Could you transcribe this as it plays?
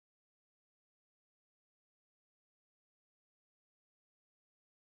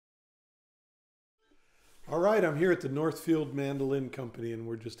All right, I'm here at the Northfield Mandolin Company and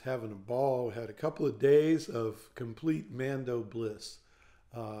we're just having a ball. We had a couple of days of complete mando bliss.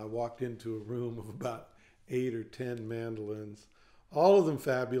 I walked into a room of about 8 or 10 mandolins, all of them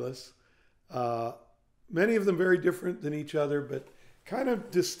fabulous. Many of them very different than each other, but kind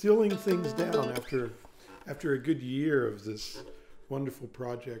of distilling things down after a good year of this wonderful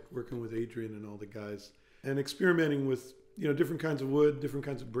project, working with Adrian and all the guys, and experimenting with different kinds of wood, different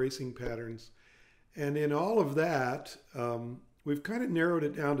kinds of bracing patterns. And in all of that, we've kind of narrowed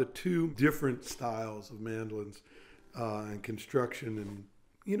it down to 2 different styles of mandolins and construction, and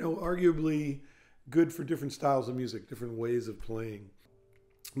arguably good for different styles of music, different ways of playing.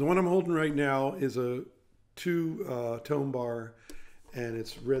 The one I'm holding right now is a 2-tone bar, and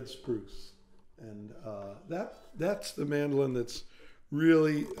it's Red Spruce. And that's the mandolin that's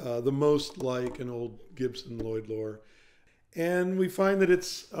really the most like an old Gibson Lloyd Loar. And we find that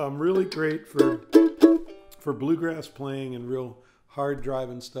it's really great for bluegrass playing and real hard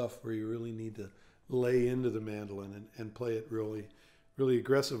driving stuff where you really need to lay into the mandolin and play it really, really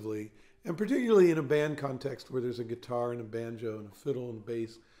aggressively. And particularly in a band context where there's a guitar and a banjo and a fiddle and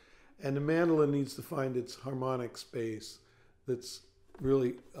bass. And the mandolin needs to find its harmonic space that's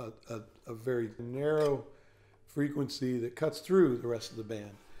really a very narrow frequency that cuts through the rest of the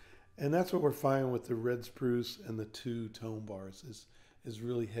band. And that's what we're finding with the Red Spruce and the 2-tone bars is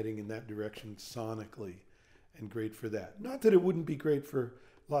really heading in that direction sonically, and great for that. Not that it wouldn't be great for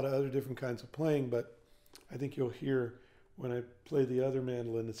a lot of other different kinds of playing, but I think you'll hear when I play the other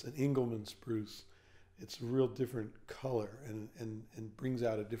mandolin, it's an Engelmann Spruce. It's a real different color and brings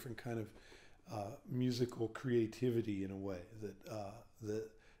out a different kind of musical creativity in a way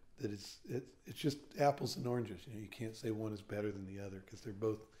it's just apples and oranges. You can't say one is better than the other because they're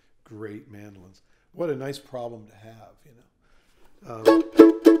both great mandolins. What a nice problem to have,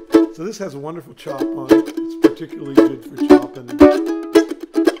 So this has a wonderful chop on it. It's particularly good for chopping.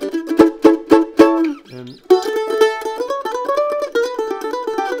 And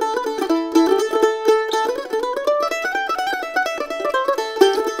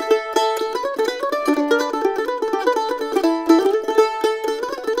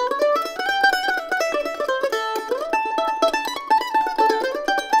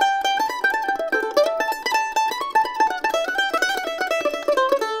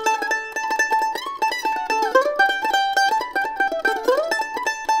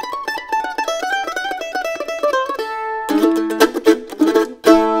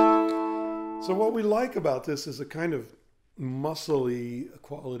so what we like about this is a kind of muscly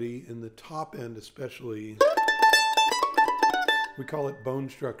quality in the top end, especially. We call it bone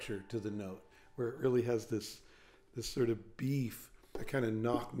structure to the note, where it really has this sort of beef, a kind of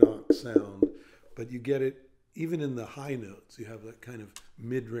knock-knock sound, but you get it even in the high notes. You have that kind of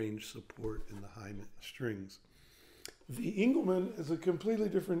mid-range support in the high strings. The Engelmann is a completely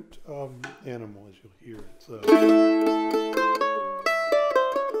different animal, as you'll hear.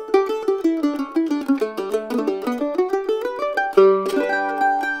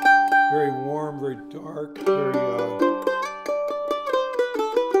 Very warm, very dark, a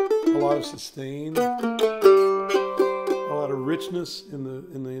lot of sustain, a lot of richness in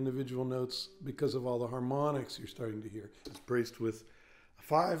the individual notes because of all the harmonics you're starting to hear. It's braced with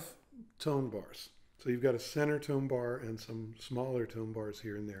 5 tone bars. So you've got a center tone bar and some smaller tone bars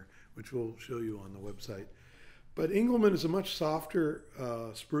here and there, which we'll show you on the website. But Engelmann is a much softer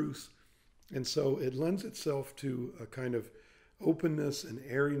spruce, and so it lends itself to a kind of openness and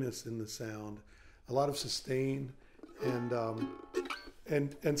airiness in the sound, a lot of sustain, and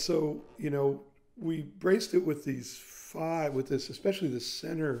so we braced it with these 5, with this, especially the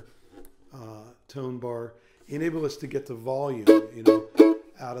center tone bar, enable us to get the volume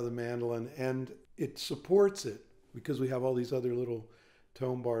out of the mandolin, and it supports it because we have all these other little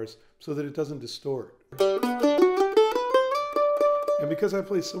tone bars so that it doesn't distort. And because I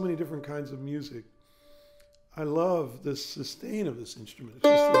play so many different kinds of music, I love the sustain of this instrument. It's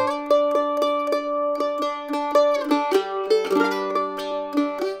just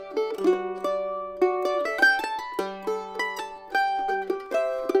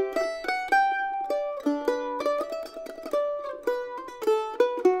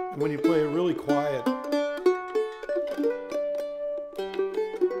and when you play it really quiet,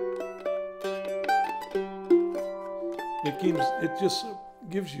 it just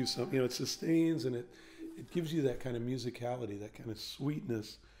gives you something. It sustains, and it gives you that kind of musicality, that kind of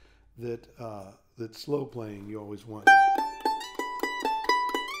sweetness that slow playing you always want.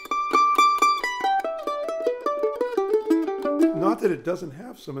 Not that it doesn't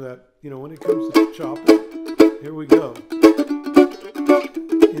have some of that, when it comes to chopping. Here we go.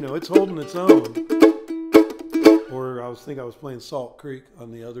 It's holding its own. Or I was playing Salt Creek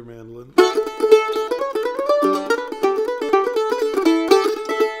on the other mandolin.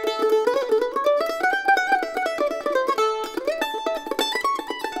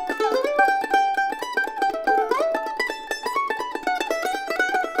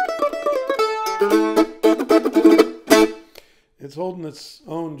 It's holding its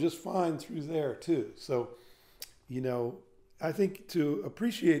own just fine through there too. So, you know, I think to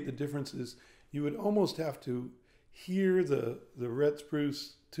appreciate the differences, you would almost have to hear the Red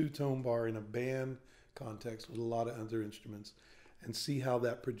Spruce two-tone bar in a band context with a lot of other instruments and see how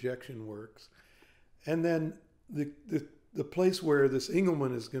that projection works. And then the place where this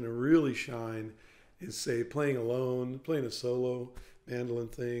Engelmann is going to really shine is, say, playing alone, playing a solo mandolin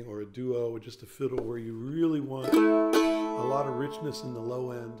thing, or a duo with just a fiddle, where you really want a lot of richness in the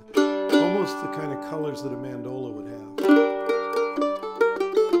low end, almost the kind of colors that a mandola would have,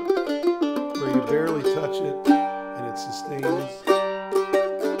 where you barely touch it and it sustains.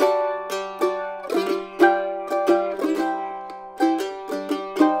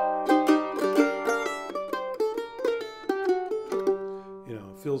 You know,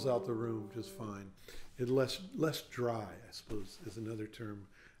 it fills out the room just fine. It's less dry, I suppose, is another term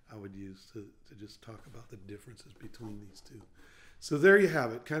I would use to just talk about the differences between these two. So there you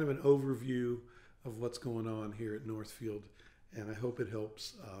have it, kind of an overview of what's going on here at Northfield, and I hope it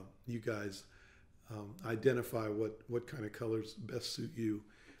helps you guys identify what kind of colors best suit you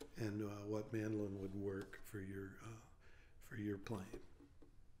and what mandolin would work for your playing.